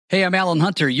Hey, I'm Alan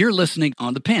Hunter. You're listening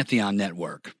on the Pantheon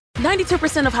Network.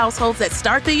 92% of households that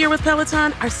start the year with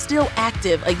Peloton are still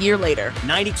active a year later.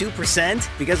 92%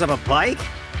 because of a bike?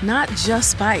 Not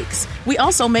just bikes. We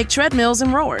also make treadmills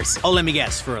and rowers. Oh, let me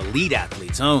guess, for elite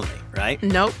athletes only, right?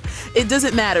 Nope. It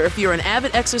doesn't matter if you're an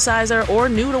avid exerciser or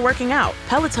new to working out.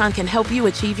 Peloton can help you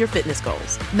achieve your fitness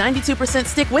goals. 92%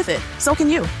 stick with it. So can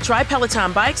you. Try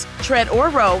Peloton bikes, tread, or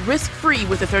row risk-free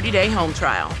with a 30-day home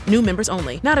trial. New members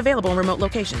only. Not available in remote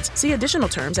locations. See additional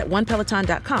terms at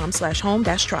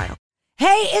onepeloton.com/home-trial.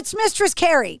 Hey, it's Mistress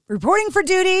Carrie, reporting for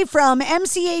duty from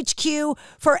MCHQ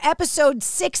for episode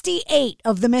 68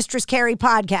 of the Mistress Carrie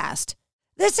podcast.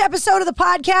 This episode of the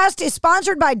podcast is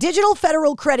sponsored by Digital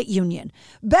Federal Credit Union,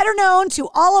 better known to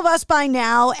all of us by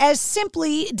now as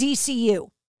simply DCU.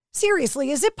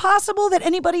 Seriously, is it possible that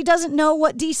anybody doesn't know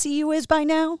what DCU is by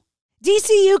now?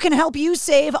 DCU can help you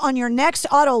save on your next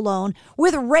auto loan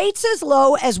with rates as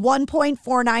low as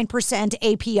 1.49%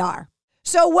 APR.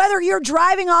 So whether you're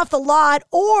driving off the lot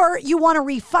or you want to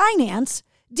refinance,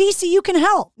 DCU can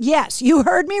help. Yes, you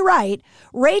heard me right.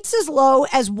 Rates as low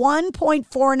as 1.49%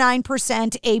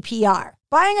 APR.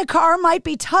 Buying a car might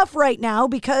be tough right now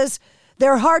because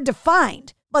they're hard to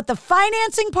find. But the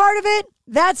financing part of it,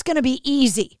 that's going to be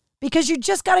easy because you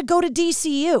just got to go to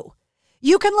DCU.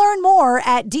 You can learn more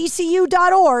at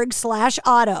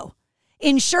dcu.org/auto.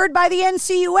 Insured by the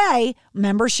NCUA,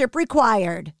 membership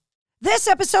required. This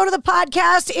episode of the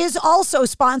podcast is also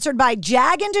sponsored by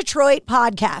Jag and Detroit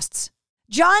Podcasts.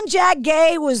 John Jag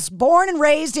Gay was born and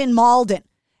raised in Malden,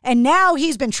 and now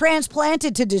he's been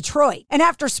transplanted to Detroit. And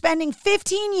after spending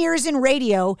 15 years in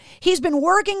radio, he's been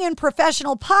working in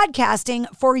professional podcasting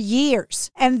for years.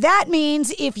 And that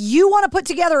means if you want to put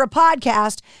together a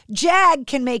podcast, Jag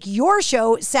can make your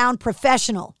show sound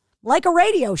professional, like a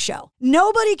radio show.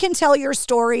 Nobody can tell your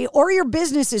story or your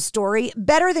business's story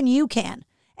better than you can.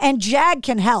 And Jag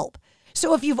can help.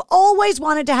 So if you've always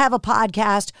wanted to have a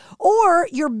podcast or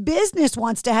your business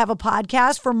wants to have a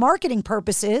podcast for marketing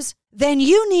purposes, then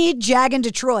you need Jag and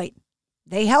Detroit.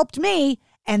 They helped me,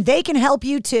 and they can help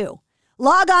you too.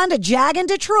 Log on to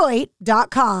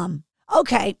jaganddetroit.com.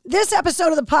 Okay, this episode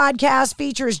of the podcast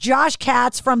features Josh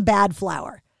Katz from Bad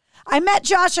Flower. I met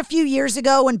Josh a few years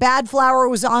ago when Bad Flower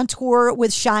was on tour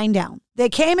with Shinedown. They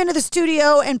came into the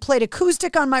studio and played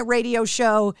acoustic on my radio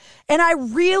show, and I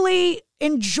really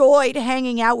enjoyed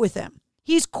hanging out with him.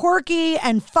 He's quirky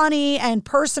and funny and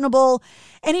personable,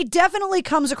 and he definitely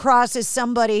comes across as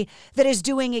somebody that is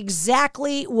doing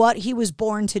exactly what he was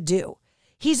born to do.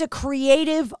 He's a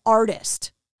creative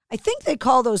artist. I think they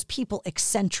call those people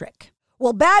eccentric.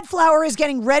 Well, Bad Flower is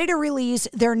getting ready to release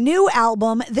their new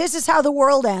album, This Is How the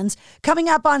World Ends, coming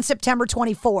up on September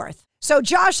 24th. So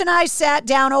Josh and I sat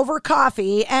down over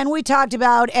coffee and we talked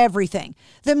about everything.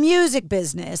 The music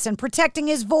business and protecting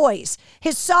his voice,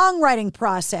 his songwriting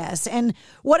process, and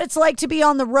what it's like to be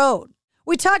on the road.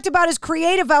 We talked about his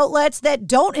creative outlets that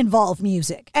don't involve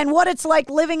music and what it's like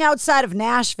living outside of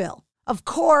Nashville. Of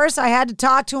course, I had to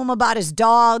talk to him about his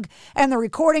dog and the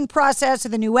recording process of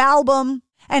the new album,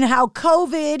 and how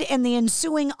COVID and the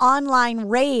ensuing online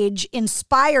rage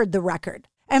inspired the record.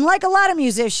 And like a lot of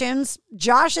musicians,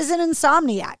 Josh is an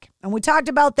insomniac, and we talked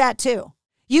about that too.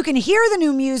 You can hear the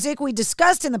new music we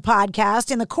discussed in the podcast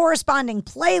in the corresponding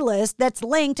playlist that's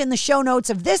linked in the show notes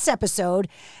of this episode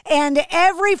and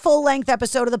every full-length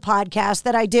episode of the podcast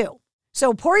that I do.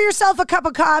 So pour yourself a cup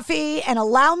of coffee and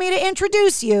allow me to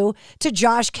introduce you to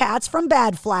Josh Katz from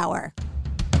Bad Flower.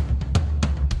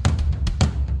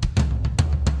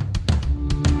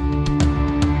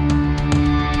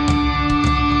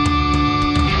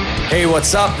 Hey,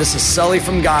 what's up? This is Sully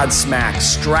from Godsmack.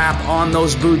 Strap on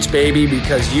those boots, baby,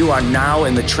 because you are now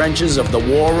in the trenches of the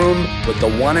war room with the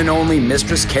one and only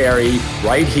Mistress Carrie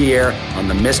right here on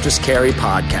the Mistress Carrie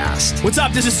podcast. What's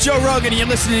up? This is Joe Rogan, and you're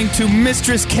listening to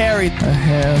Mistress Carrie. Her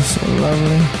hair so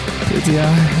lovely, pretty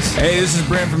eyes. Hey, this is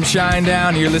Brent from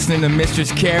Shinedown, and you're listening to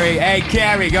Mistress Carrie. Hey,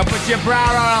 Carrie, go put your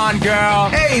bra on, girl.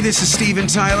 Hey, this is Steven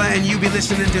Tyler, and you be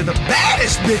listening to the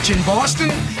baddest bitch in Boston,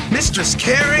 Mistress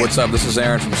Carrie. What's up? This is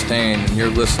Aaron from Stain, and you're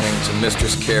listening to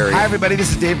Mistress Carrie. Hi, everybody. This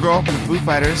is Dave Grohl from the Foo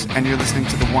Fighters, and you're listening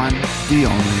to the one, the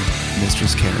only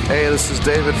Mistress Carrie. Hey, this is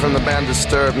David from the band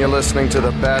Disturbed, and you're listening to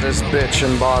the baddest bitch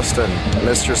in Boston,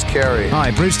 Mistress Carrie.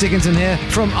 Hi, Bruce Dickinson here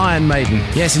from Iron Maiden.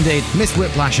 Yes, indeed, Miss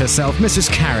Whiplash herself, Mistress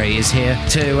Carrie, is here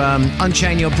to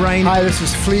unchain your brain. Hi, this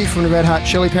is Flea from the Red Hot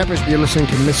Chili Peppers. You're listening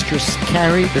to Mistress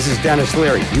Carrie. This is Dennis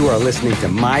Leary. You are listening to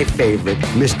my favorite,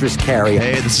 Mistress Carrie.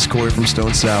 Hey, this is Corey from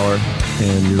Stone Sour,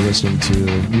 and you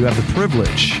have the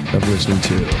privilege of listening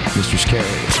to Mistress Carrie.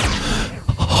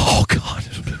 Oh, God.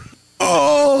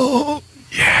 Oh,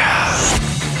 yeah.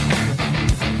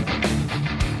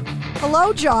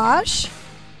 Hello, Josh.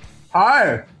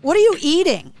 Hi. What are you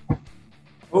eating?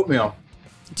 Oatmeal.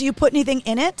 Do you put anything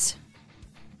in it?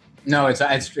 No, it's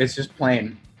just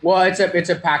plain. Well, it's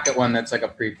a packet one that's like a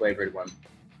pre-flavored one.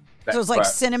 So it's like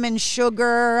cinnamon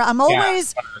sugar. I'm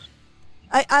always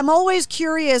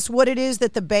curious what it is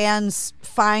that the bands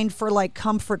find for like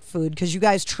comfort food, because you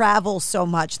guys travel so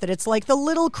much that it's like the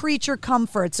little creature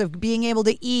comforts of being able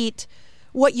to eat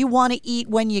what you want to eat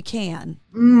when you can.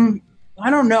 I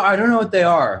don't know. I don't know what they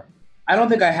are. I don't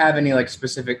think I have any like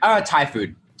specific. Thai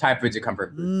food. Thai food's a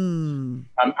comfort food.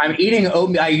 I'm eating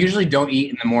oatmeal. I usually don't eat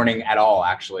in the morning at all,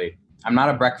 actually. I'm not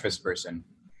a breakfast person.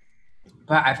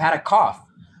 But I've had a cough.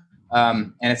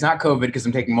 And it's not COVID because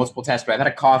I'm taking multiple tests, but I've had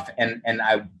a cough and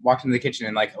I walked into the kitchen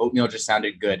and like oatmeal just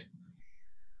sounded good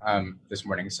this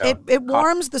morning. So it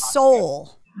warms the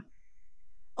soul.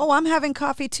 Oh, I'm having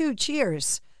coffee too.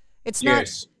 Cheers.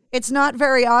 Cheers. It's not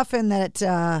very often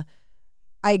that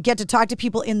I get to talk to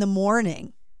people in the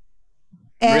morning.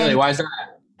 And really? Why is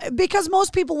that? Because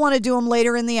most people want to do them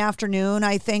later in the afternoon,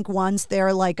 I think, once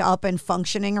they're like up and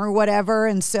functioning or whatever.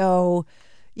 And so,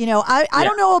 you know, I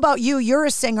don't know about you. You're a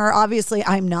singer. Obviously,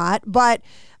 I'm not. But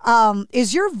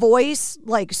is your voice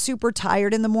like super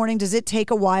tired in the morning? Does it take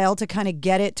a while to kind of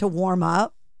get it to warm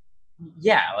up?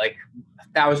 Yeah, like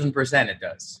 1,000% it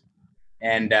does.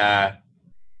 And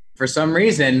for some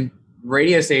reason,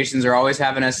 radio stations are always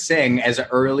having us sing as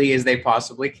early as they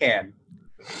possibly can.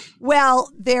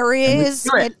 Well, there is,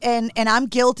 and I'm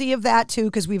guilty of that too,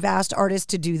 because we've asked artists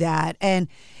to do that, and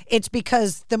it's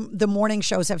because the morning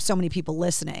shows have so many people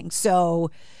listening.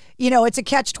 So, you know, it's a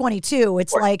catch-22.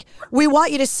 It's like, we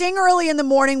want you to sing early in the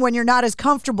morning when you're not as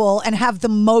comfortable and have the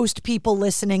most people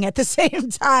listening at the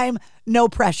same time. No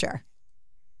pressure.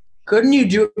 Couldn't we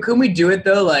do it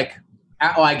though? Like,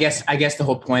 well, I guess the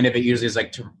whole point of it usually is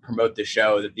like to promote the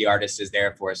show that the artist is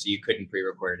there for. So you couldn't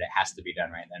pre-record it. It has to be done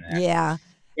right then and there. Yeah.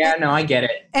 Yeah, no, I get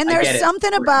it. And there's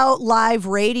something about live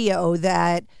radio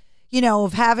that, you know,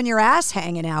 of having your ass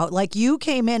hanging out. Like, you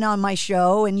came in on my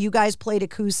show and you guys played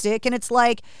acoustic, and it's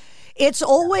like, it's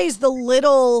always the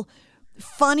little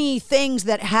funny things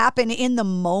that happen in the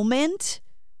moment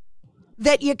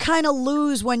that you kind of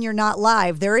lose when you're not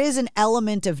live. There is an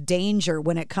element of danger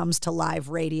when it comes to live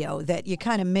radio that you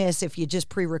kind of miss if you just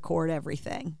pre-record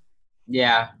everything.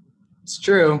 Yeah, it's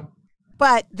true.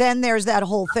 But then there's that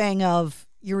whole thing of,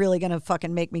 you're really going to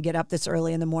fucking make me get up this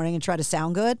early in the morning and try to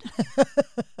sound good?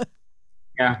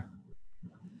 Yeah.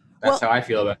 That's how I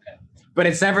feel about it. But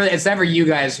it's never you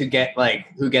guys who get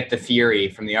the fury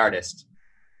from the artist.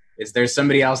 There's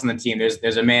somebody else on the team.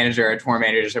 There's a manager, a tour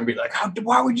manager, somebody like,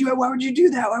 why would you do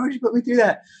that? Why would you put me through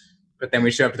that? But then we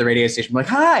show up to the radio station. We're like,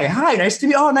 hi, nice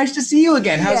to see you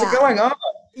again. How's it going? Oh,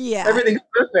 yeah, everything's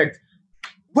perfect.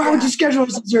 Why would you schedule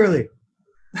us this early?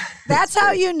 That's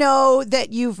how you know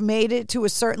that you've made it to a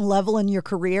certain level in your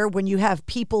career, when you have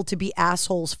people to be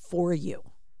assholes for you.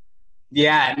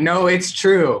 Yeah, no, it's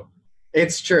true.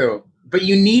 It's true. But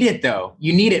you need it though.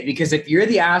 You need it because if you're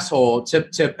the asshole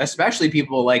to especially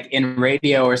people like in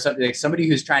radio or something, like somebody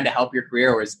who's trying to help your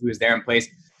career or who's there in place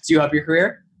to help your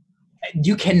career,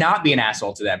 you cannot be an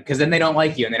asshole to them, because then they don't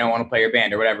like you and they don't want to play your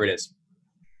band or whatever it is.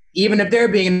 Even if they're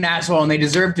being an asshole and they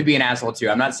deserve to be an asshole too.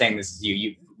 I'm not saying this is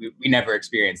you. We never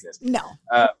experienced this. No.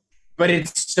 But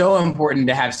it's so important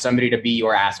to have somebody to be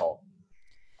your asshole.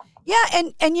 Yeah,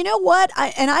 and you know what?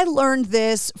 I learned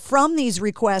this from these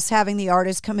requests, having the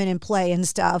artists come in and play and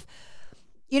stuff.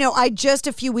 You know, I just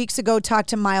a few weeks ago talked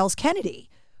to Miles Kennedy,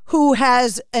 who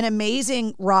has an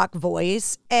amazing rock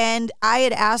voice, and I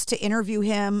had asked to interview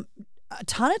him a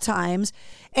ton of times,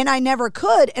 and I never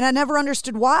could, and I never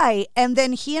understood why. And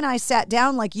then he and I sat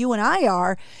down like you and I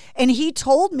are, and he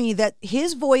told me that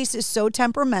his voice is so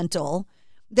temperamental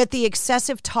that the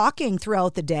excessive talking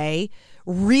throughout the day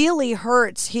really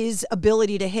hurts his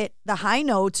ability to hit the high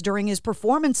notes during his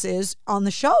performances on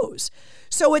the shows.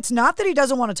 So it's not that he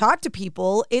doesn't want to talk to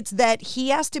people, it's that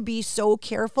he has to be so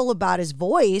careful about his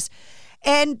voice.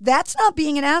 And that's not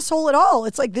being an asshole at all.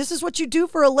 It's like, this is what you do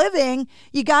for a living.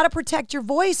 You got to protect your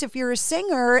voice if you're a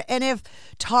singer. And if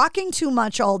talking too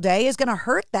much all day is going to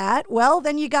hurt that, well,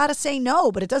 then you got to say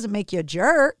no, but it doesn't make you a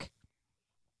jerk.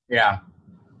 Yeah.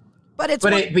 But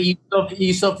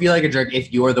you still feel like a jerk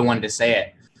if you're the one to say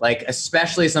it. Like,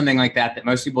 especially something like that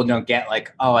most people don't get.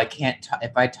 Like, oh, I can't,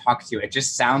 if I talk to you, it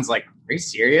just sounds like, are you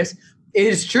serious? It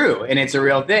is true. And it's a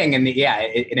real thing. And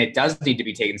it does need to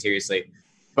be taken seriously.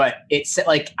 But it's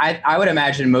like, I would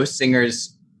imagine most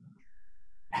singers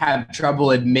have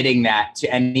trouble admitting that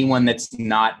to anyone that's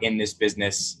not in this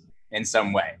business in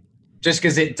some way, just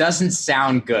because it doesn't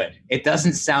sound good. It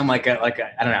doesn't sound like a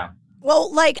I don't know.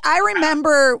 Well, like I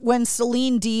remember when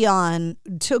Celine Dion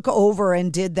took over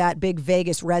and did that big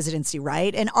Vegas residency,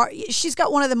 right? And she's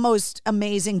got one of the most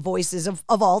amazing voices of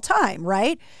all time,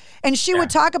 right? And she would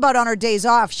talk about on her days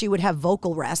off, she would have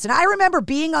vocal rest. And I remember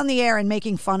being on the air and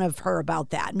making fun of her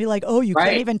about that and be like, oh, you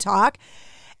can't even talk.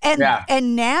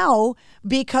 And now,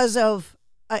 because of,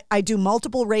 I do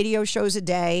multiple radio shows a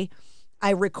day. I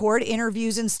record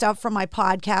interviews and stuff from my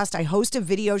podcast. I host a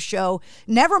video show.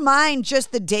 Never mind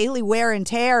just the daily wear and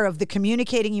tear of the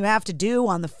communicating you have to do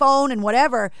on the phone and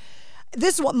whatever.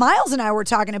 This is what Miles and I were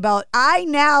talking about. I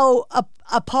now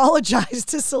apologize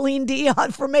to Celine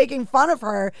Dion for making fun of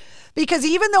her because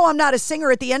even though I'm not a singer,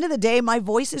 at the end of the day, my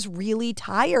voice is really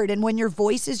tired. And when your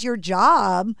voice is your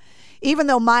job, even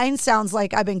though mine sounds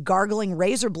like I've been gargling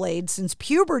razor blades since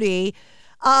puberty,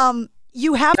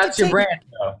 you have That's to your brand,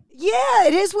 though. Yeah,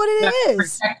 it is what it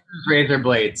is. Protect those razor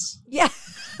blades. Yeah.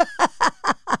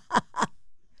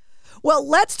 Well,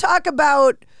 let's talk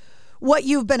about what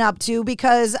you've been up to,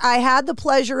 because I had the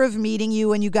pleasure of meeting you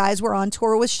when you guys were on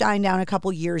tour with Shinedown a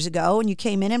couple years ago, and you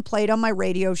came in and played on my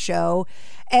radio show,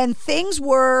 and things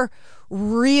were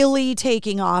really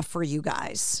taking off for you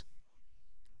guys.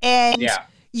 And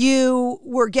you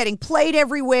were getting played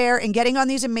everywhere and getting on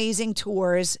these amazing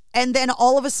tours. And then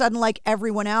all of a sudden, like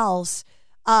everyone else,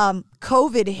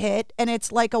 COVID hit, and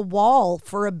it's like a wall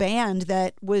for a band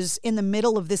that was in the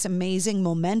middle of this amazing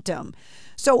momentum.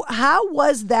 So how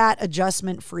was that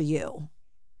adjustment for you?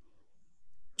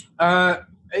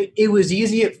 It was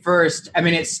easy at first. I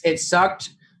mean, it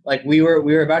sucked. Like we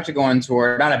were about to go on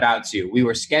tour, not about to, we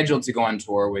were scheduled to go on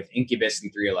tour with Incubus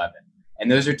and 311. And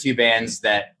those are two bands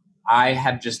that I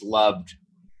have just loved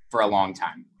for a long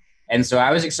time. And so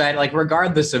I was excited, like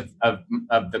regardless of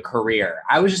the career,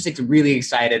 I was just really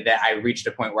excited that I reached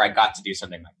a point where I got to do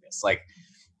something like this. Like,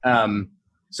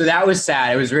 so that was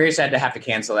sad. It was very sad to have to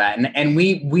cancel that. And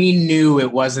we knew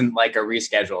it wasn't like a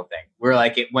reschedule thing. We're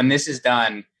like, when this is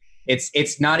done,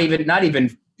 it's not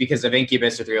even because of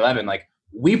Incubus or 311. Like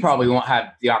we probably won't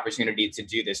have the opportunity to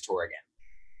do this tour again,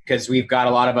 because we've got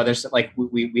a lot of other stuff. Like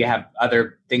we have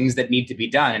other things that need to be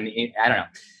done. And I don't know.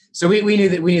 So we knew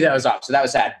that was off. So that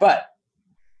was sad. But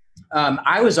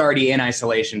I was already in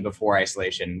isolation before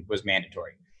isolation was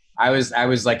mandatory. I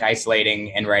was like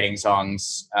isolating and writing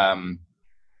songs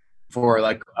for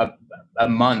like a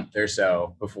month or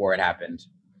so before it happened.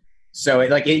 So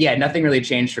nothing really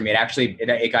changed for me. It actually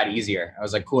it got easier. I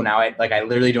was like, cool. Now I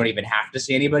literally don't even have to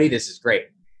see anybody. This is great.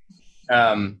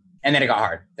 And then it got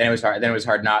hard. Then it was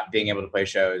hard not being able to play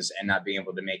shows and not being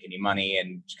able to make any money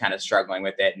and kind of struggling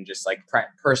with it and just like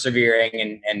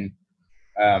persevering and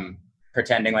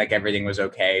pretending like everything was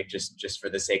okay just for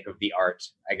the sake of the art,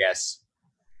 I guess.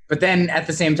 But then at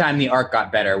the same time, the art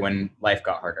got better when life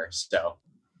got harder.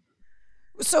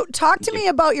 So talk to me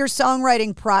about your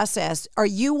songwriting process. Are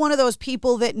you one of those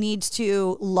people that needs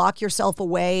to lock yourself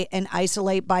away and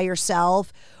isolate by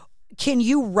yourself? Can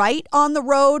you write on the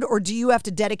road, or do you have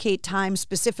to dedicate time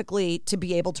specifically to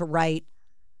be able to write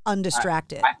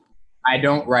undistracted? I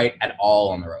don't write at all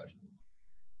on the road.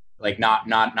 Like not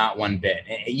one bit.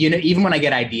 You know, even when I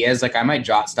get ideas, like I might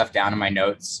jot stuff down in my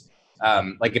notes.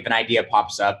 Like if an idea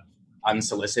pops up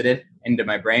unsolicited into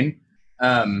my brain.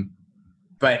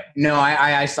 But no,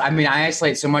 I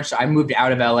isolate so much. I moved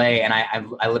out of LA and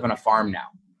I live on a farm now.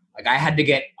 Like I had to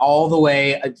get all the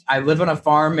way. I live on a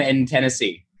farm in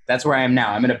Tennessee. That's where I am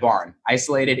now. I'm in a barn,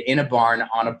 isolated in a barn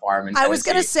on a farm in Tennessee. I was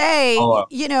going to say,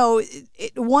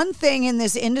 one thing in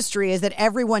this industry is that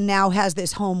everyone now has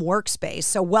this home workspace.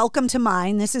 So welcome to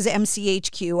mine. This is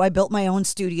MCHQ. I built my own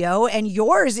studio, and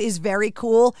yours is very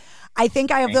cool. I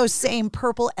think I have those same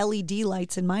purple LED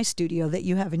lights in my studio that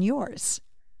you have in yours.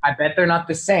 I bet they're not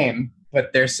the same,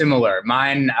 but they're similar.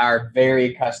 Mine are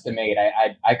very custom made.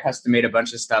 I custom made a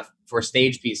bunch of stuff for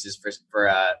stage pieces for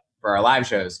our live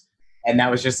shows. And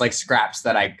that was just like scraps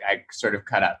that I sort of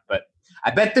cut up. But I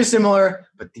bet they're similar,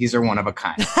 but these are one of a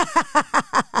kind.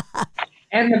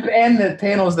 and the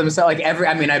panels themselves,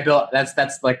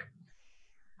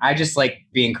 I just like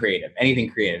being creative, anything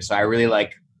creative. So I really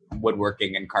like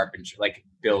woodworking and carpentry, like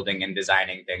building and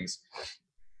designing things.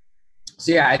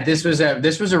 So yeah, this was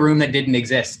a room that didn't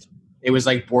exist. It was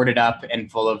like boarded up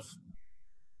and full of,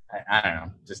 I don't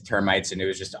know, just termites, and it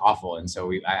was just awful. And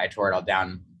so I tore it all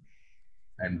down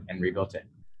and rebuilt it.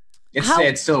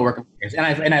 It's still a work in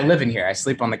progress. And I live in here. I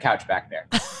sleep on the couch back there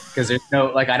because there's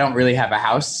no, I don't really have a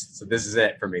house. So this is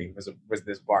it for me, was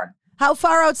this barn. How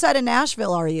far outside of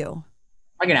Nashville are you?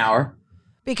 Like an hour.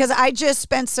 Because I just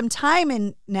spent some time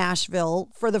in Nashville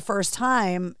for the first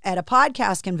time at a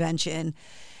podcast convention.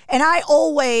 And I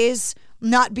always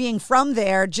not being from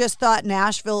there, just thought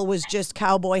Nashville was just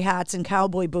cowboy hats and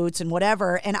cowboy boots and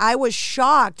whatever. And I was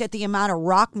shocked at the amount of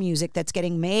rock music that's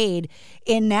getting made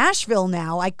in Nashville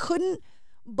now. I couldn't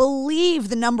believe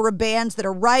the number of bands that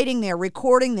are writing there,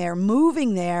 recording there,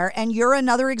 moving there. And you're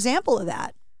another example of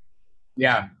that.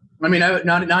 Yeah. I mean,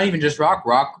 not even just rock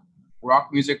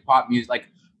music, pop music, like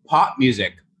pop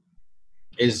music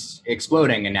is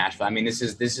exploding in Nashville. I mean, this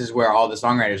is where all the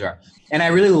songwriters are. And I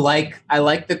really like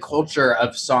the culture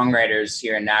of songwriters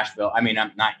here in Nashville. I mean,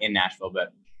 I'm not in Nashville,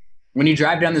 but when you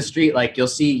drive down the street, like you'll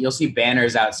see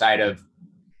banners outside of,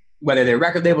 whether they're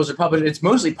record labels or publishers, it's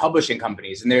mostly publishing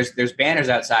companies. And there's banners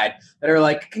outside that are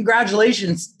like,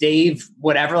 congratulations, Dave,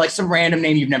 whatever, like some random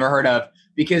name you've never heard of,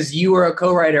 because you were a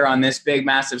co-writer on this big,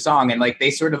 massive song. And like,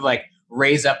 they sort of like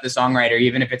raise up the songwriter,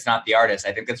 even if it's not the artist.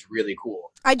 I think that's really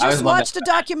cool. I just watched a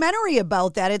documentary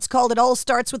about that. It's called It All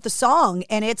Starts With the Song,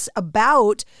 and it's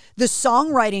about the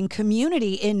songwriting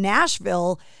community in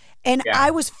Nashville. And I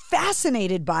was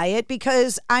fascinated by it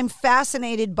because I'm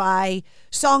fascinated by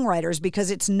songwriters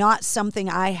because it's not something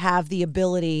I have the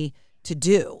ability to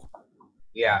do.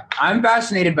 Yeah, I'm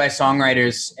fascinated by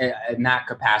songwriters in that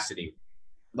capacity.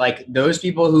 Like those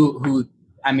people who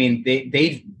I mean,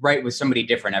 they write with somebody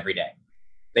different every day.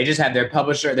 They just have their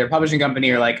publishing company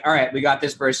are like, all right, we got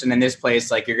this person in this place.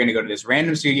 Like, you're going to go to this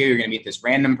random studio, you're going to meet this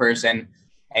random person,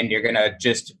 and you're going to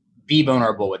just be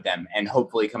vulnerable with them and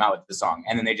hopefully come out with the song.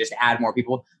 And then they just add more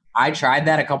people. I tried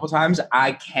that a couple times.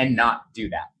 I cannot do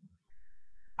that.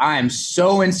 I am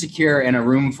so insecure in a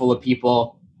room full of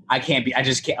people. I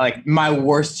just can't, like, my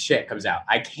worst shit comes out.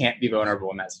 I can't be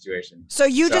vulnerable in that situation. So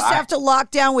you just have to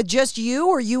lock down with just you,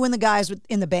 or you and the guys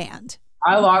in the band?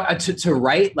 I to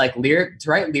write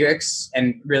lyrics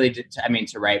and really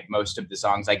to write most of the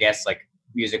songs, I guess, like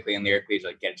musically and lyrically, to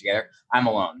like get it together. I'm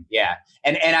alone. Yeah.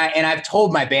 And I've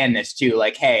told my band this too,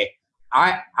 like, hey,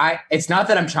 I it's not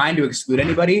that I'm trying to exclude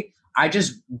anybody. I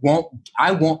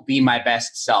won't be my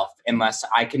best self unless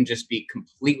I can just be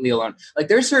completely alone. Like,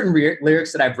 there's certain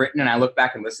lyrics that I've written and I look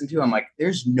back and listen to, I'm like,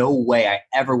 there's no way I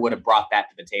ever would have brought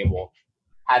that to the table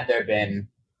had there been,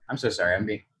 I'm so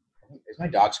sorry. Is my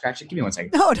dog scratching? Give me 1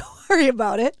 second. No, don't worry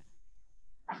about it.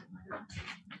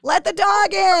 Let the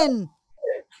dog in.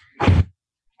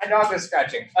 My dog was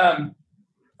scratching.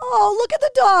 Oh, look at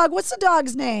the dog. What's the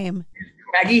dog's name?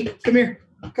 Maggie, come here.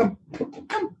 Come.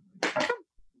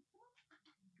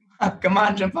 Come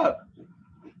on, jump up.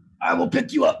 I will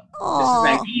pick you up. Aww. This is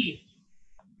Maggie.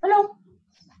 Hello.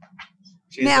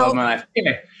 She's now, loved my life.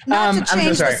 Anyway, not to change I'm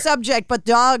so sorry. the subject, but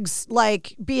dogs,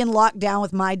 like being locked down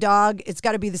with my dog, it's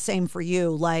got to be the same for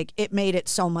you. Like, it made it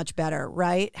so much better,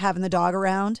 right? Having the dog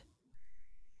around.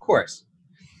 Of course.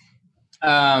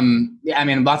 Yeah, I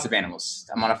mean, lots of animals.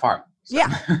 I'm on a farm. So.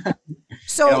 Yeah.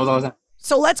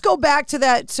 So let's go back to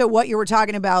that. So what you were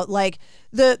talking about, like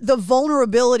the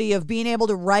vulnerability of being able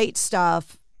to write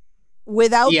stuff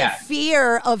without the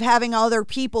fear of having other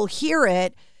people hear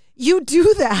it. You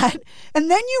do that,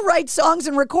 and then you write songs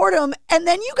and record them, and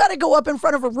then you got to go up in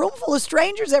front of a room full of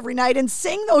strangers every night and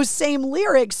sing those same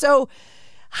lyrics. So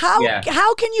how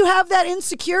can you have that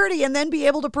insecurity and then be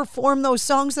able to perform those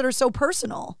songs that are so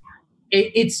personal?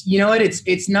 It's you know what,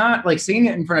 it's not like singing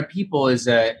it in front of people is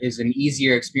an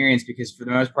easier experience because for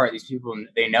the most part these people,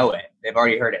 they know it, they've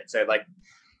already heard it, so like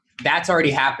that's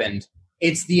already happened.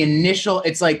 It's the initial,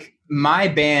 it's like my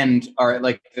band are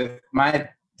like my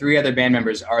 3 other band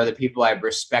members are the people I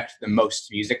respect the most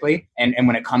musically and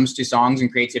when it comes to songs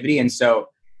and creativity, and so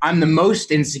I'm the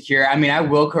most insecure. I mean, I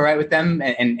will co-write with them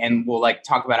and we'll like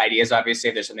talk about ideas, obviously,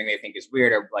 if there's something they think is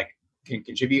weird or like can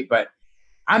contribute, but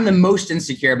I'm the most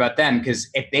insecure about them because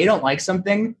if they don't like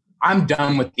something, I'm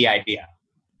done with the idea.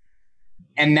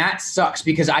 And that sucks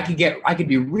because I could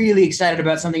be really excited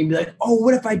about something and be like, oh,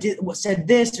 what if I said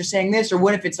this or saying this, or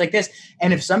what if it's like this?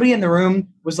 And if somebody in the room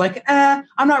was like,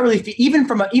 I'm not really,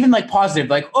 even like positive,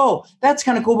 like, oh, that's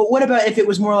kind of cool. But what about if it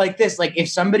was more like this? Like if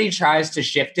somebody tries to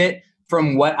shift it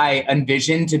from what I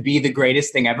envisioned to be the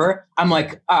greatest thing ever, I'm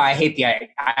like, oh, I hate it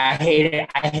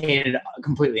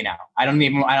completely now. I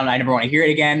never want to hear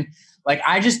it again. Like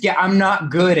I'm not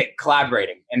good at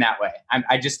collaborating in that way.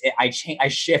 I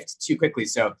shift too quickly.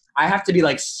 So I have to be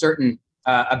like certain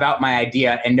about my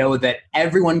idea and know that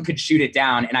everyone could shoot it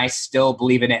down and I still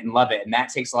believe in it and love it. And that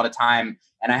takes a lot of time.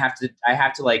 And I have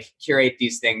to like curate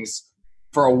these things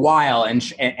for a while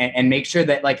and make sure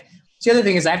that like, the other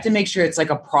thing is I have to make sure it's like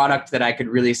a product that I could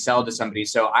really sell to somebody.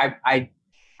 So I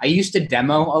used to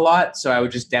demo a lot. So I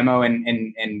would just demo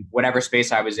in whatever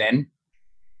space I was in.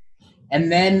 And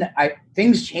then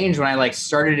things changed when I like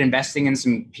started investing in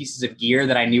some pieces of gear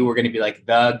that I knew were going to be like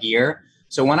the gear.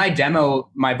 So when I demo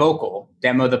the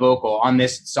vocal on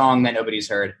this song that nobody's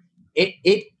heard,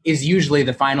 it is usually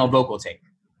the final vocal take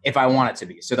if I want it to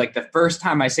be. So like the first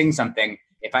time I sing something,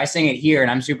 if I sing it here and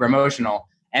I'm super emotional,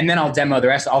 and then I'll demo the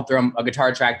rest, I'll throw a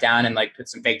guitar track down and like put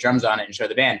some fake drums on it and show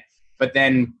the band. But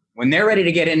then when they're ready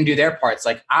to get in and do their parts,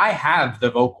 like I have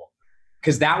the vocal,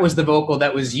 because that was the vocal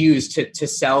that was used to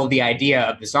sell the idea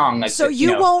of the song. Like, so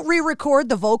you won't re-record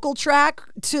the vocal track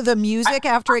to the music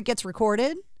after it gets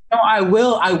recorded? No, I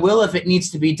will if it needs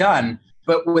to be done.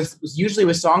 But usually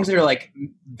with songs that are like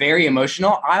very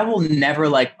emotional, I'll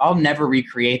never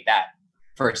recreate that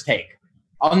first take.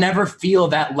 I'll never feel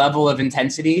that level of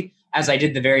intensity as I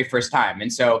did the very first time.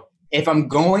 And so if I'm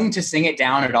going to sing it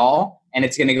down at all, and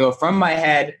it's going to go from my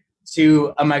head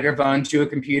to a microphone, to a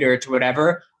computer, to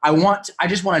whatever, I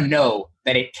just want to know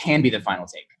that it can be the final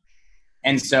take.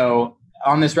 And so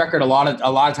on this record, a lot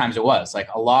of times it was like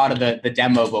a lot of the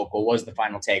demo vocal was the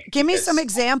final take. Give me some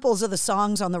examples of the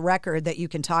songs on the record that you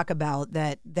can talk about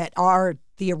that are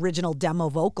the original demo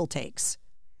vocal takes.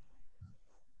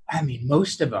 I mean,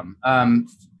 most of them.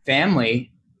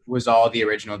 Family was all the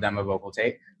original demo vocal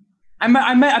take.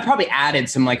 I probably added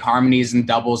some like harmonies and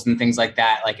doubles and things like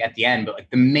that, like at the end, but like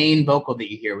the main vocal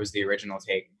that you hear was the original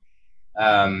take.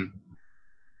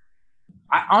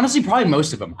 I honestly, probably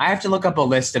most of them. I have to look up a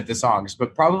list of the songs,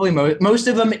 but probably most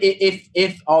of them,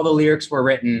 if all the lyrics were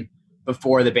written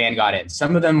before the band got in.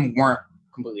 Some of them weren't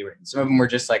completely written. Some of them were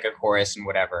just like a chorus and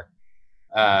whatever.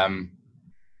 Am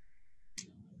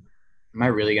I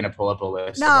really going to pull up a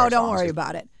list? No, don't worry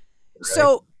about it. Really?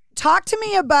 So talk to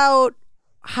me about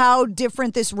how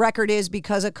different this record is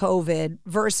because of COVID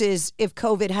versus if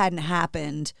COVID hadn't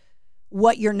happened,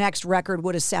 what your next record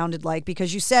would have sounded like,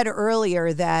 because you said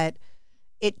earlier that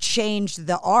it changed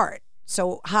the art.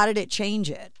 So how did it change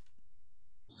it?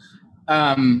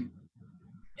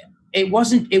 It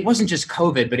wasn't just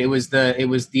COVID, but it was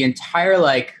the entire,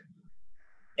 like,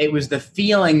 it was the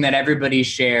feeling that everybody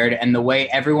shared and the way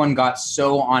everyone got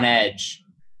so on edge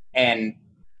and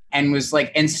was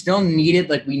like, and still needed,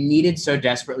 like we needed so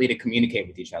desperately to communicate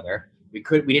with each other. We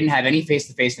didn't have any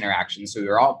face-to-face interaction. So we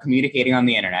were all communicating on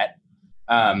the internet.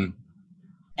 And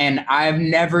I've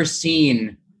never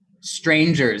seen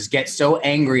strangers get so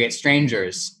angry at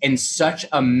strangers in such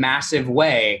a massive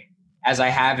way as I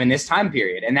have in this time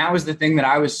period. And that was the thing that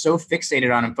I was so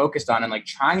fixated on and focused on and like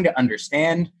trying to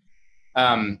understand.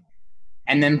 And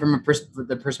then from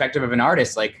the perspective of an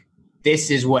artist, like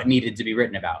this is what needed to be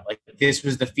written about. Like this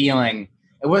was the feeling.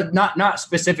 It was not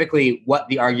specifically what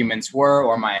the arguments were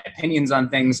or my opinions on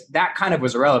things. That kind of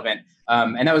was irrelevant.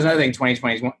 And that was another thing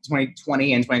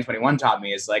 2020 and 2021 taught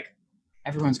me is like,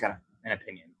 everyone's got an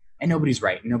opinion and nobody's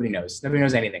right. Nobody knows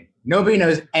anything. Nobody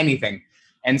knows anything.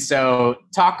 And so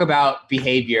talk about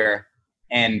behavior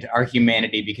and our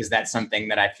humanity, because that's something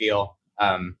that I feel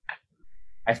I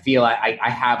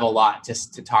have a lot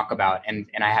to talk about. And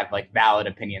I have like valid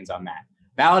opinions on that.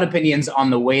 Valid opinions on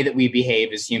the way that we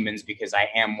behave as humans, because I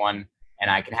am one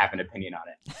and I can have an opinion on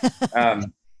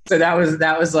it. So that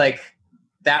was like,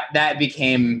 that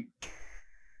became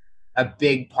a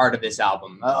big part of this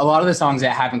album. A lot of the songs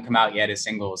that haven't come out yet as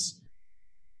singles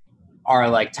are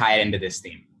like tied into this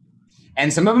theme.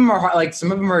 And some of them are like,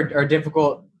 some of them are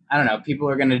difficult. I don't know. People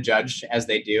are going to judge as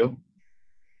they do,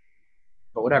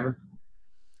 but whatever.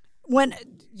 When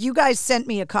you guys sent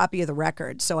me a copy of the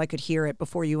record so I could hear it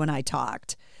before you and I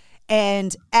talked,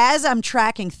 and as I'm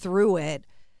tracking through it,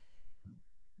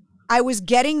 I was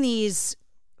getting these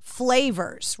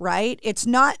flavors, right? It's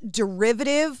not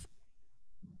derivative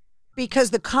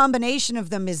because the combination of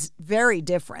them is very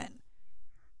different.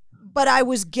 But I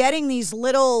was getting these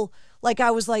little, like,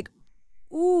 I was like,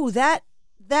 ooh, that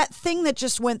thing that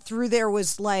just went through there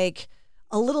was like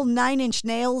a little 9 Inch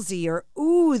Nailsy, or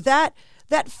ooh, that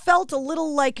felt a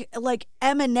little like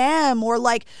Eminem, or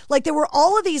like there were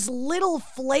all of these little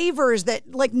flavors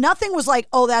that like nothing was like,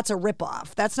 oh, that's a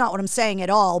ripoff. That's not what I'm saying at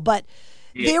all. But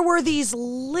there were these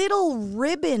little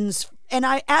ribbons. And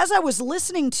as I was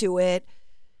listening to it,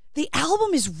 the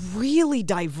album is really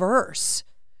diverse.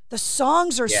 The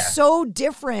songs are so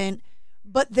different,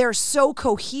 but they're so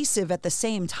cohesive at the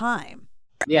same time.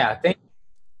 Yeah.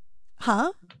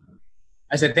 Huh?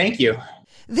 I said, thank you.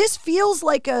 This feels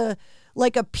like a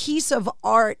piece of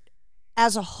art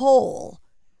as a whole.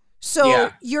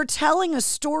 So you're telling a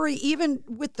story, even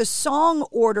with the song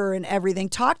order and everything.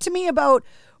 Talk to me about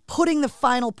putting the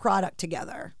final product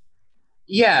together.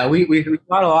 Yeah, we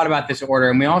thought a lot about this order,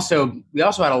 and we also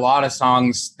had a lot of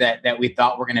songs that we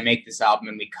thought were going to make this album,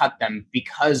 and we cut them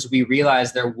because we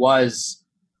realized there was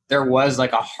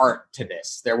like a heart to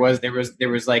this. There was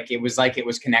like it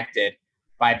was connected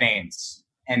by veins.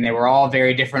 and they were all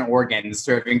very different organs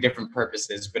serving different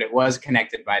purposes, but it was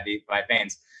connected by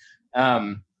veins.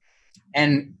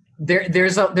 And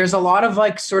there's a lot of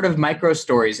like sort of micro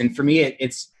stories, and for me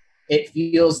it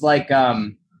feels like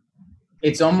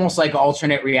it's almost like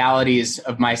alternate realities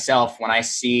of myself when I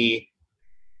see.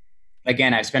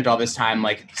 Again, I've spent all this time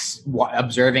like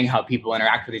observing how people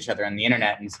interact with each other on the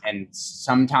internet, and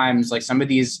sometimes like some of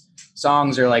these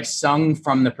songs are like sung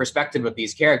from the perspective of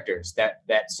these characters that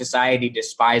society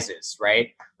despises,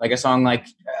 right? Like a song like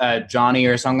Johnny,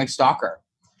 or a song like Stalker.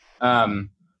 And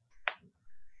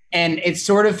it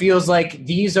sort of feels like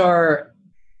these are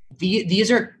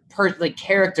like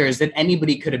characters that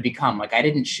anybody could have become. Like I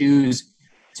didn't choose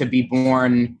to be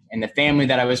born in the family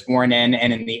that I was born in,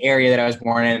 and in the area that I was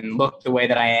born in, and look the way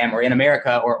that I am, or in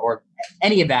America, or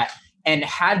any of that, and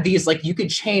had these, like, you could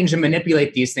change and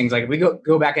manipulate these things. Like if we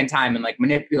go back in time and like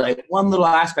manipulate one little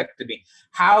aspect of me,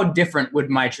 how different would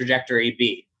my trajectory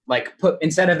be? Like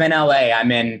instead of in LA, I'm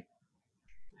in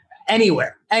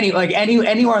anywhere on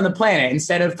the planet.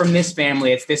 Instead of from this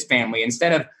family, it's this family.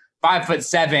 Instead of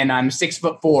 5'7", I'm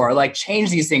 6'4". Like change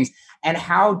these things. And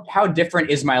how different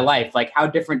is my life? Like how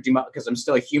different because I'm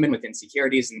still a human with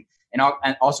insecurities and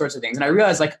all sorts of things. And I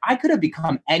realized like I could have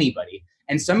become anybody.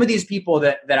 And some of these people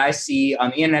that I see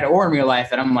on the internet or in real life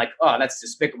that I'm like, oh, that's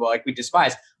despicable, like we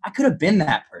despise, I could have been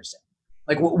that person.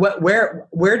 Like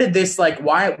where did this, like,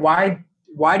 why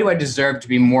do I deserve to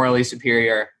be morally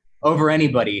superior over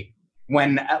anybody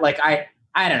when, like, I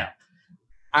don't know.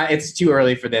 It's too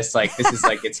early for this. Like, this is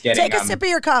like, it's getting. Take a sip of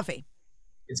your coffee.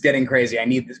 It's getting crazy. I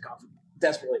need this coffee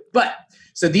desperately. But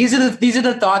so these are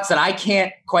the thoughts that I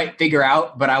can't quite figure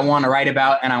out, but I want to write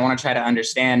about and I want to try to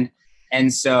understand.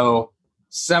 And so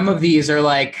some of these are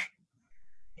like,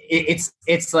 it's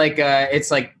like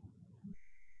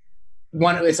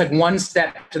one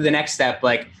step to the next step.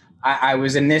 Like I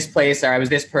was in this place, or I was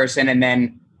this person, and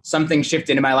then something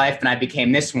shifted in my life and I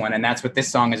became this one. And that's what this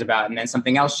song is about. And then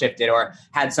something else shifted or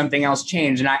had something else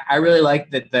change. And I really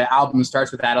like that the album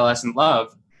starts with Adolescent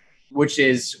Love, which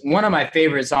is one of my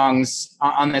favorite songs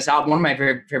on this album, one of my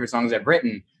favorite songs I've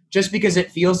written, just because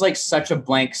it feels like such a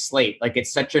blank slate. Like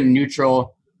it's such a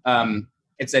neutral,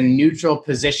 it's a neutral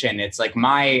position. It's like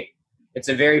it's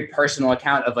a very personal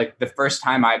account of like the first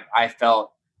time I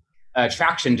felt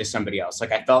attraction to somebody else.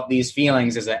 Like I felt these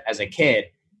feelings as a kid,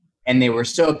 and they were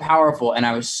so powerful, and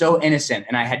I was so innocent,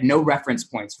 and I had no reference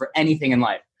points for anything in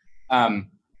life.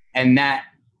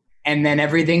 And then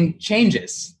everything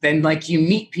changes. Then like you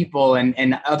meet people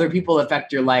and other people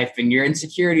affect your life, and your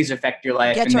insecurities affect your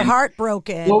life. Get your heart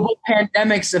broken. Global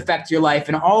pandemics affect your life,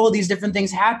 and all of these different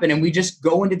things happen. And we just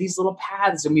go into these little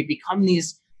paths and we become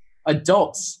these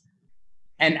adults.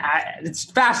 And it's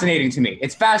fascinating to me.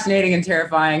 It's fascinating and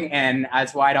terrifying. And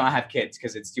that's why I don't have kids,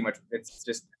 because it's too much. It's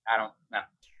just,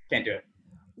 can't do it.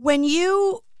 When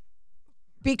you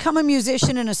become a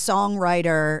musician and a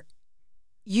songwriter,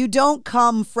 you don't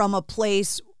come from a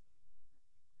place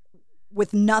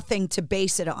with nothing to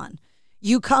base it on.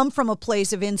 You come from a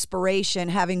place of inspiration,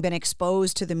 having been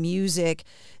exposed to the music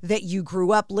that you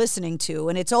grew up listening to.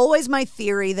 And it's always my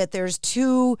theory that there's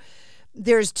two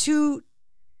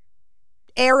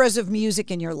eras of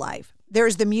music in your life.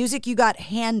 There's the music you got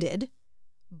handed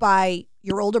by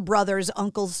your older brothers,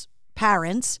 uncles,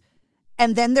 parents,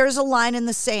 and then there's a line in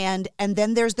the sand, and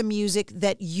then there's the music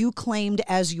that you claimed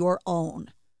as your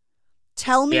own.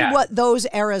 Tell me what those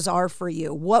eras are for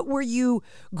you. What were you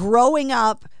growing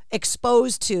up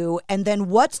exposed to, and then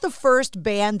what's the first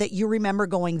band that you remember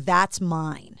going, that's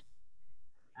mine?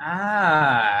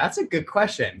 That's a good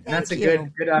question. That's a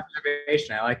good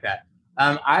observation. I like that.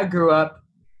 I grew up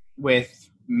with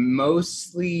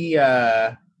mostly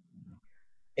it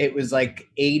was like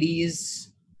 80s.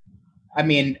 I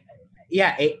mean,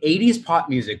 80s pop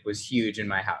music was huge in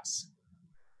my house.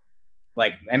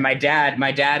 Like, and my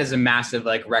dad is a massive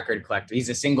like record collector. He's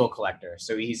a single collector.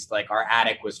 So he's like, our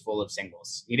attic was full of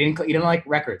singles. He didn't like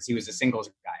records. He was a singles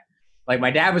guy. Like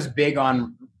my dad was big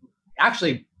on,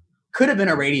 actually could have been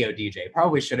a radio DJ.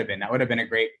 Probably should have been. That would have been a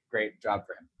great job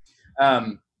for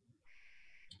him.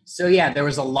 So yeah, there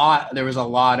was a lot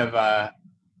of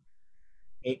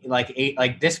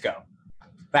like disco,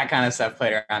 that kind of stuff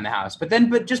played around the house.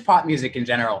 But just pop music in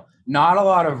general. Not a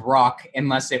lot of rock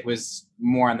unless it was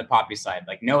more on the poppy side,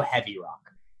 like no heavy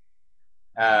rock.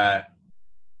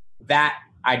 That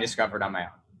I discovered on my own.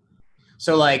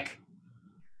 So like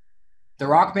the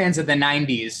rock bands of the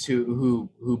 90s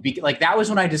like that was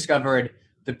when I discovered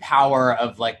the power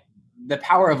of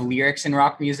lyrics in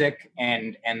rock music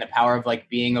and the power of like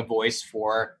being a voice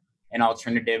for an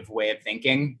alternative way of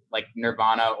thinking, like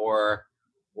Nirvana or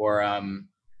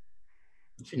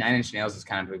Nine Inch Nails is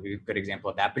kind of a good example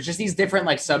of that. But just these different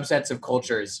like subsets of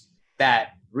cultures that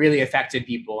really affected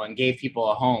people and gave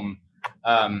people a home.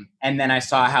 And then I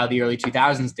saw how the early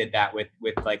 2000s did that with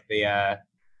like the,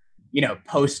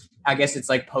 post, I guess it's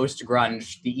like post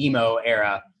grunge, the emo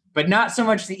era, but not so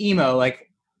much the emo.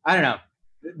 Like, I don't know.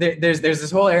 There's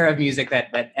this whole era of music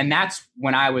that, and that's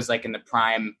when I was like in the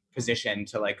prime position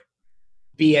to like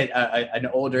be an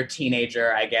older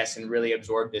teenager, I guess, and really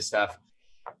absorb this stuff.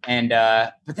 And,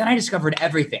 but then I discovered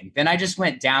everything. Then I just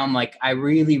went down, like, I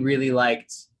really, really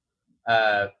liked,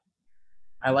 I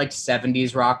liked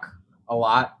 70s rock a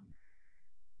lot.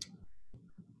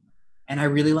 And I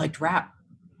really liked rap.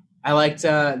 I liked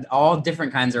all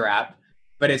different kinds of rap.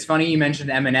 But it's funny you mentioned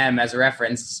Eminem as a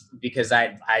reference because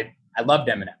I loved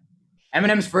Eminem.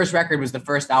 Eminem's first record was the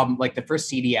first album, like the first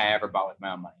CD I ever bought with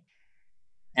my own money.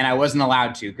 And I wasn't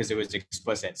allowed to because it was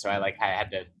explicit. So I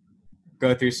had to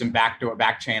go through some back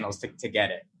channels to get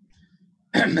it.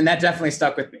 And that definitely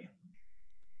stuck with me.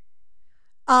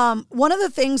 One of the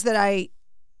things that I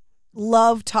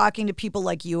love talking to people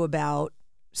like you about,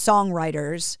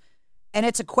 songwriters, and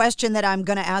it's a question that I'm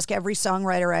going to ask every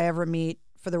songwriter I ever meet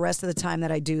for the rest of the time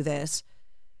that I do this.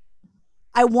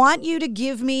 I want you to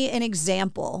give me an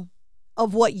example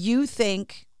of what you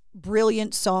think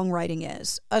brilliant songwriting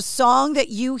is. A song that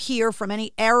you hear from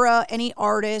any era, any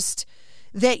artist,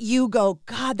 that you go,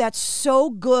 God, that's so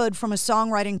good from a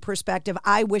songwriting perspective.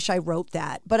 I wish I wrote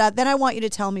that. But then I want you to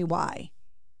tell me why.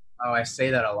 Oh, I say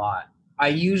that a lot. I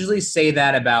usually say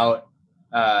that about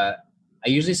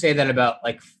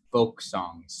like folk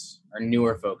songs or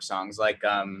newer folk songs. Like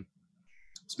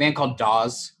this band called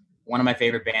Dawes, one of my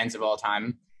favorite bands of all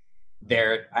time.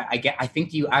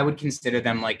 I would consider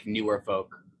them like newer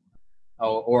folk.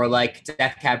 Or like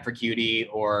Death Cab for Cutie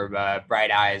or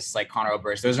Bright Eyes, like Conor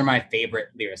Oberst. Those are my favorite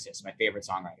lyricists, my favorite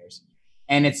songwriters.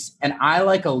 And I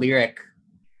like a lyric.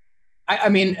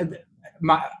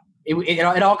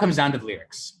 It all comes down to the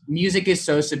lyrics. Music is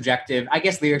so subjective. I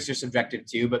guess lyrics are subjective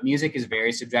too, but music is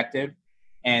very subjective.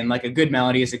 And like a good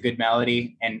melody is a good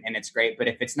melody and it's great. But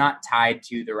if it's not tied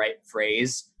to the right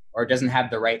phrase or it doesn't have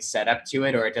the right setup to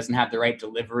it, or it doesn't have the right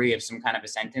delivery of some kind of a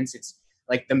sentence, it's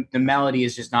like the melody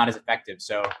is just not as effective.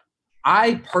 So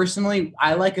I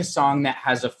like a song that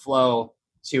has a flow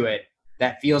to it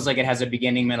that feels like it has a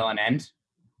beginning, middle, and end.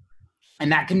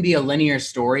 And that can be a linear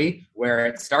story where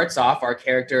it starts off, our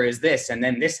character is this, and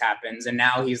then this happens, and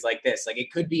now he's like this. Like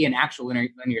it could be an actual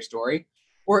linear story,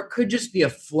 or it could just be a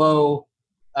flow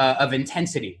of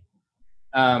intensity.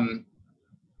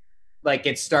 Like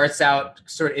it starts out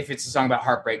sort of, if it's a song about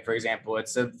heartbreak, for example, it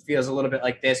feels a little bit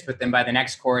like this, but then by the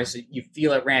next chorus, you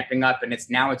feel it ramping up and it's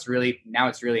really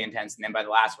intense. And then by the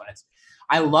last one,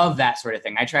 I love that sort of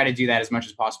thing. I try to do that as much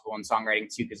as possible in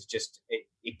songwriting too, because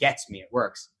it gets me, it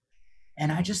works.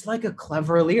 And I just like a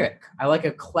clever lyric. I like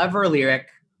a clever lyric.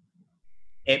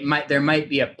 There might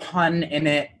be a pun in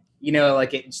it,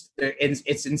 like it's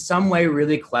in some way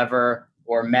really clever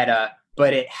or meta,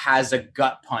 but it has a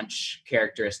gut punch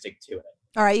characteristic to it.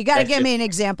 All right, you got to give me an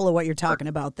example of what you're talking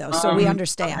about, though, so we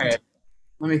understand. Okay.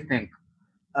 Let me think.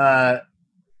 All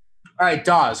right,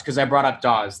 Dawes, because I brought up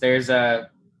Dawes. It's a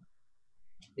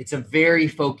very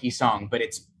folky song, but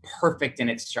it's perfect in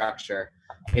its structure.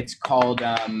 It's called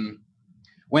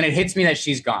 "When It Hits Me That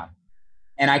She's Gone,"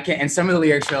 and some of the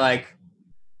lyrics are like,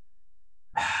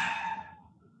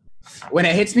 "When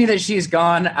it hits me that she's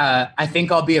gone, I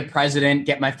think I'll be a president,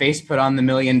 get my face put on the $1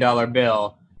 million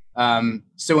bill.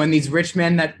 So when these rich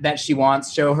men that she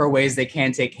wants show her ways they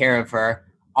can't take care of her,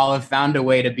 I'll have found a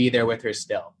way to be there with her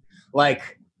still."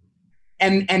 Like,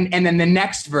 and then the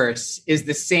next verse is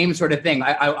the same sort of thing.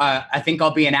 I think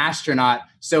I'll be an astronaut.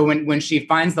 So when she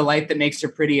finds the light that makes her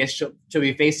prettiest, she'll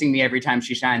be facing me every time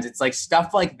she shines. It's like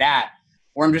stuff like that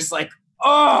where I'm just like,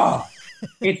 oh,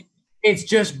 it's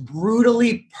just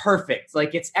brutally perfect.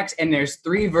 Like and there's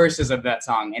 3 verses of that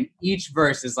song, and each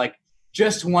verse is like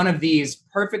just one of these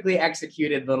perfectly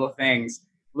executed little things,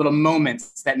 little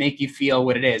moments that make you feel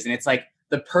what it is. And it's like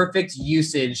the perfect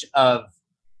usage of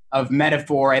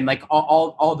metaphor and like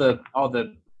all the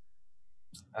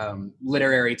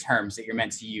literary terms that you're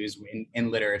meant to use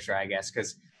in literature, I guess,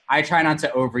 because I try not to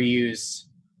overuse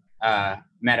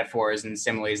metaphors and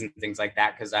similes and things like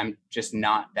that, because I'm just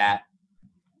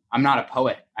I'm not a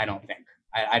poet, I don't think.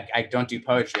 I don't do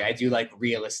poetry. I do like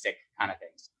realistic kind of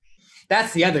things.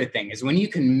 That's the other thing, is when you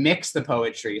can mix the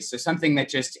poetry. So something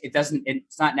that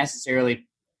it's not necessarily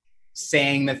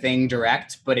saying the thing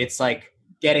direct, but it's like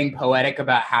getting poetic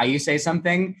about how you say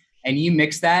something, and you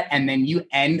mix that and then you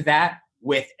end that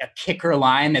with a kicker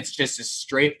line that's just a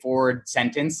straightforward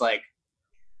sentence. Like,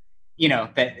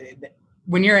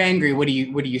 when you're angry, what do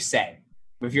you say?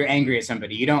 If you're angry at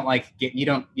somebody, you don't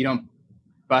you don't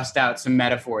bust out some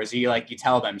metaphors. You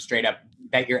tell them straight up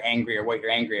that you're angry or what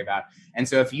you're angry about. And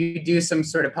so if you do some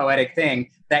sort of poetic thing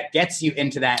that gets you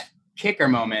into that kicker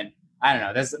moment, I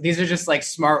don't know. These are just like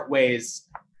smart ways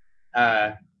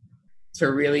to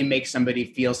really make somebody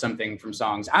feel something from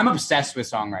songs. I'm obsessed with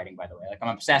songwriting, by the way. Like, I'm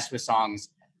obsessed with songs.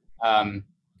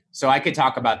 So I could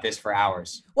talk about this for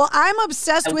hours. Well, I'm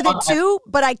obsessed with it too,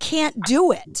 but I can't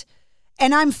do it.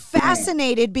 And I'm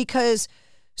fascinated because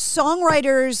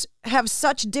songwriters have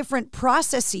such different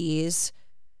processes.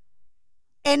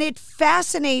 And it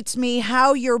fascinates me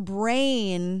how your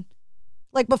brain,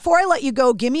 like, before I let you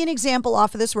go, give me an example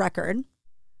off of this record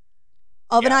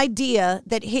of an idea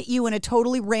that hit you in a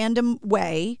totally random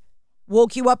way,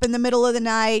 woke you up in the middle of the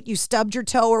night, you stubbed your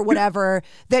toe or whatever,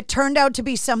 that turned out to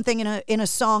be something in a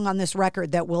song on this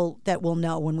record that we'll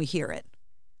know when we hear it.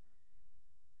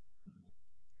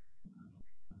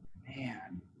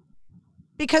 Man.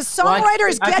 Because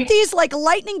songwriters get these like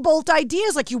lightning bolt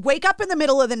ideas, like you wake up in the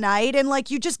middle of the night and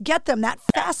like you just get them. That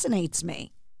fascinates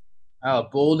me. Oh,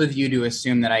 bold of you to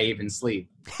assume that I even sleep.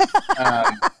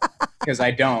 Because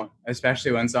I don't,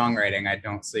 especially when songwriting, I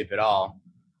don't sleep at all.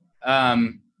 I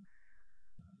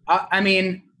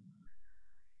mean,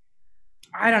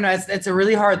 I don't know. It's a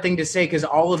really hard thing to say because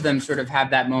all of them sort of have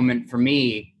that moment for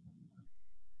me.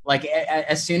 Like,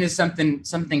 as soon as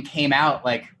something came out,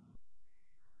 like,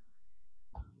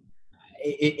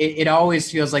 it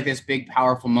always feels like this big,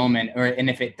 powerful moment. And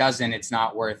if it doesn't, it's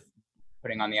not worth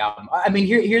putting on the album. I mean,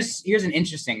 here's an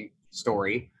interesting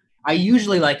story. I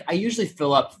usually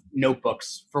fill up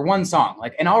notebooks for one song,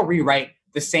 like, and I'll rewrite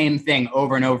the same thing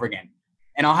over and over again.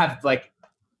 And I'll have like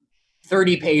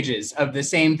 30 pages of the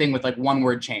same thing with like one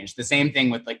word change, the same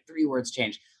thing with like 3 words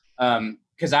change.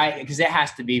 Because it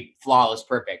has to be flawless,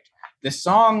 perfect. The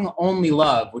song Only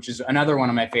Love, which is another one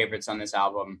of my favorites on this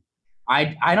album,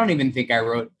 I don't even think I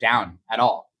wrote down at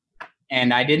all.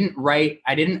 And I didn't write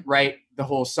the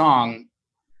whole song.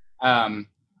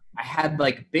 I had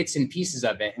like bits and pieces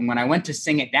of it. And when I went to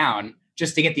sing it down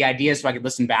just to get the ideas so I could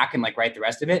listen back and like write the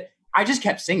rest of it, I just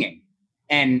kept singing.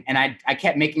 And I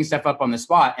kept making stuff up on the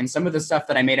spot. And some of the stuff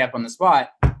that I made up on the spot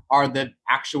are the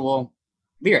actual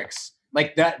lyrics,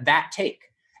 like that take.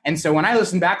 And so when I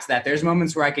listen back to that, there's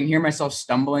moments where I can hear myself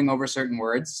stumbling over certain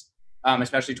words,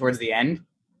 especially towards the end.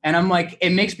 And I'm like,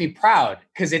 it makes me proud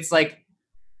because it's like,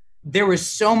 there was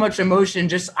so much emotion.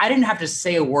 I didn't have to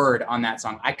say a word on that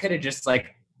song. I could have just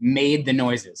like made the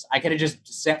noises. I could have just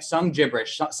sung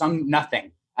gibberish, sung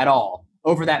nothing at all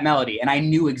over that melody. And I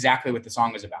knew exactly what the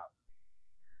song was about.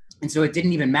 And so it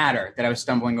didn't even matter that I was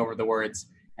stumbling over the words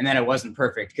and that it wasn't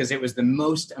perfect because it was the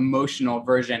most emotional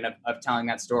version of telling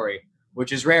that story,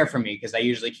 which is rare for me because I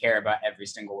usually care about every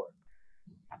single word.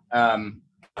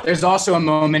 There's also a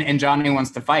moment in Johnny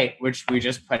Wants to Fight, which we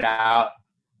just put out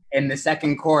in the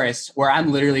second chorus where I'm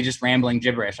literally just rambling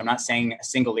gibberish. I'm not saying a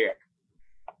single lyric.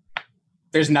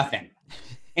 There's nothing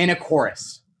in a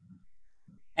chorus.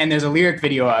 And there's a lyric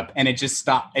video up and it just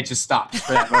stopped. It just stopped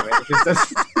for that moment.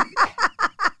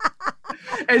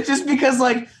 It's just because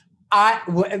like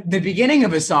the beginning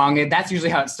of a song, that's usually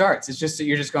how it starts. It's just that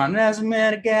you're just going, as a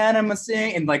man again, I'm gonna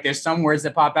sing. And like, there's some words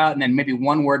that pop out and then maybe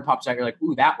one word pops out. You're like,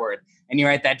 ooh, that word. And you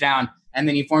write that down and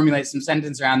then you formulate some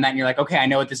sentence around that. And you're like, okay, I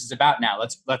know what this is about now.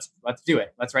 Let's do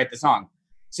it. Let's write the song.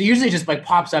 So usually it just like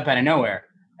pops up out of nowhere.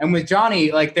 And with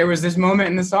Johnny, like there was this moment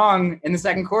in the song in the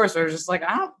second chorus where I was just like,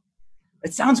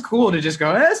 it sounds cool to just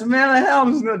go, as a man of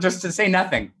hell, just to say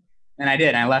nothing. And I did,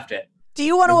 and I left it. Do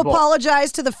you want to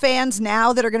apologize to the fans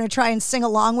now that are going to try and sing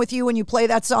along with you when you play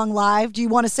that song live? Do you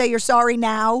want to say you're sorry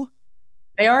now?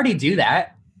 They already do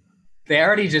that. They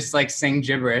already just like sing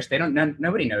gibberish.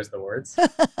 Nobody knows the words.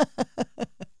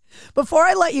 Before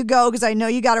I let you go, because I know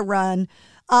you got to run.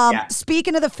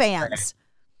 Speaking of the fans,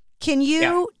 can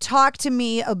you talk to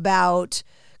me about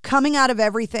coming out of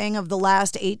everything of the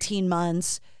last 18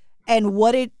 months and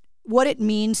what it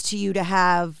means to you to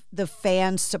have the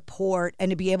fan support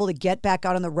and to be able to get back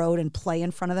out on the road and play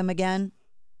in front of them again?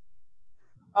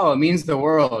 Oh, it means the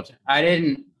world.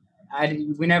 We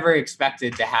never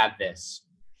expected to have this.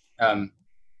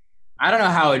 I don't know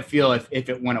how it'd feel if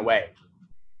it went away.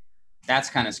 That's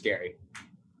kind of scary.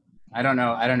 I don't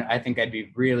know. I think I'd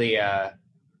be really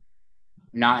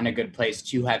not in a good place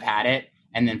to have had it.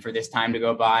 And then for this time to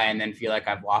go by and then feel like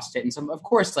I've lost it. And of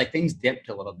course, like things dipped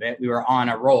a little bit. We were on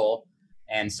a roll.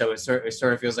 And so it sort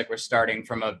of feels like we're starting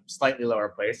from a slightly lower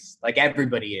place, like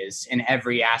everybody is in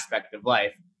every aspect of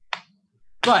life.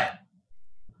 But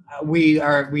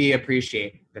we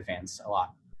appreciate the fans a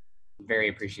lot. very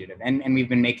appreciative. And we've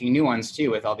been making new ones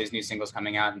too, with all these new singles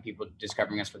coming out and people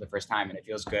discovering us for the first time. And it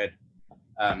feels good.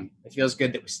 It feels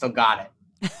good that we still got it,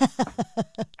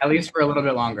 at least for a little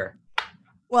bit longer.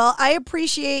 Well, I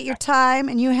appreciate your time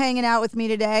and you hanging out with me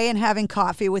today and having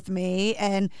coffee with me.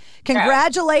 And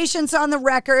congratulations on the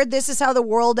record. This Is How the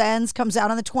World Ends comes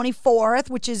out on the 24th,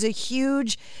 which is a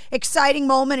huge, exciting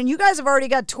moment. And you guys have already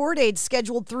got tour dates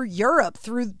scheduled through Europe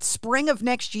through spring of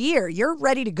next year. You're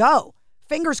ready to go.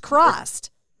 Fingers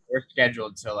crossed. We're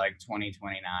scheduled till like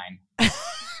 2029.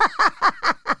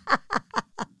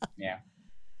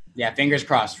 Yeah, fingers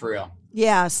crossed for real.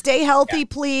 Yeah, stay healthy,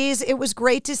 please. It was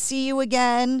great to see you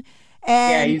again.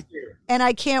 And, you too. And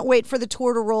I can't wait for the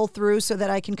tour to roll through so that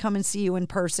I can come and see you in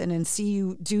person and see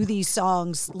you do these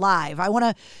songs live. I want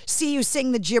to see you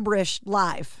sing the gibberish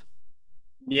live.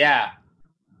 Yeah.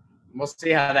 We'll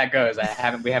see how that goes.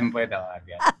 We haven't played that live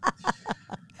yet.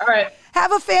 All right.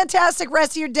 Have a fantastic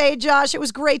rest of your day, Josh. It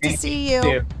was great to see you.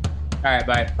 All right,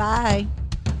 bye. Bye.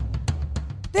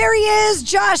 There he is,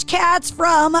 Josh Katz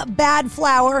from Bad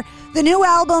Flower. The new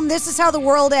album, This Is How the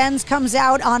World Ends, comes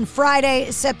out on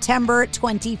Friday, September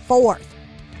 24th.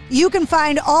 You can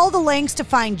find all the links to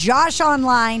find Josh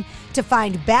online, to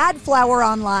find Bad Flower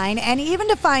online, and even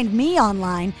to find me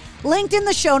online, linked in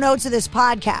the show notes of this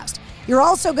podcast. You're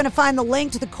also going to find the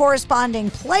link to the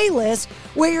corresponding playlist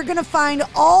where you're going to find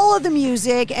all of the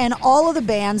music and all of the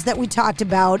bands that we talked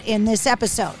about in this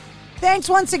episode. Thanks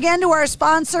once again to our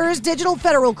sponsors, Digital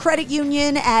Federal Credit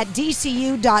Union at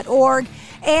dcu.org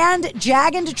and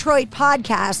Jag in Detroit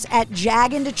podcasts at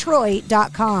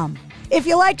jagindetroit.com. If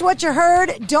you liked what you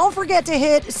heard, don't forget to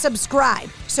hit subscribe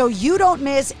so you don't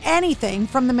miss anything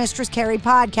from the Mistress Carrie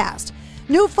podcast.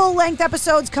 New full-length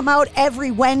episodes come out every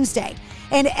Wednesday,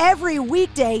 and every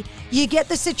weekday you get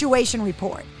the Situation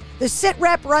Report. The Sit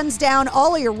Rep runs down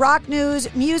all of your rock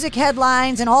news, music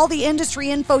headlines, and all the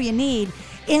industry info you need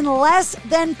in less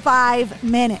than 5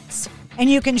 minutes. And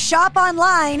you can shop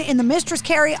online in the Mistress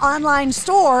Carrie online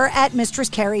store at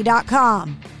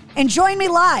mistresscarrie.com. And join me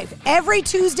live every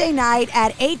Tuesday night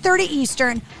at 8:30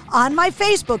 Eastern on my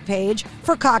Facebook page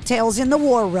for Cocktails in the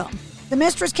War Room. The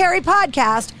Mistress Carrie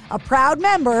podcast, a proud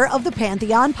member of the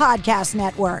Pantheon Podcast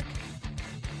Network.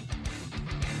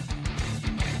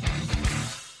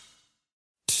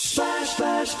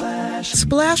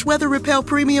 Splash Weather Repel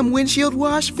Premium Windshield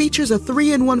Wash features a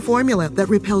 3-in-1 formula that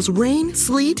repels rain,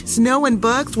 sleet, snow, and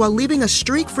bugs while leaving a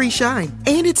streak-free shine.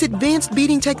 And its advanced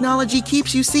beading technology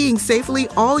keeps you seeing safely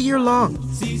all year long.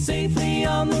 See safely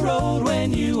on the road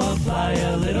when you apply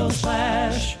a little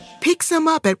splash. Pick some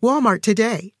up at Walmart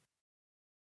today.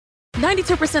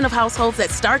 92% of households that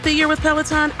start the year with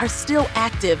Peloton are still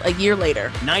active a year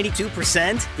later.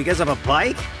 92% because of a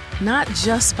bike? Not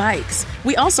just bikes.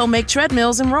 We also make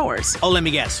treadmills and rowers. Oh, let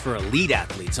me guess, for elite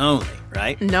athletes only,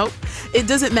 right? Nope. It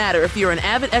doesn't matter if you're an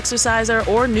avid exerciser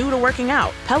or new to working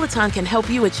out. Peloton can help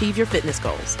you achieve your fitness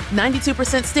goals.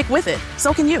 92% stick with it.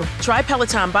 So can you. Try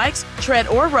Peloton bikes, tread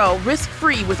or row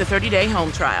risk-free with a 30-day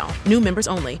home trial. New members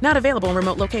only. Not available in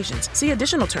remote locations. See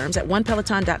additional terms at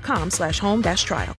onepeloton.com/home-trial.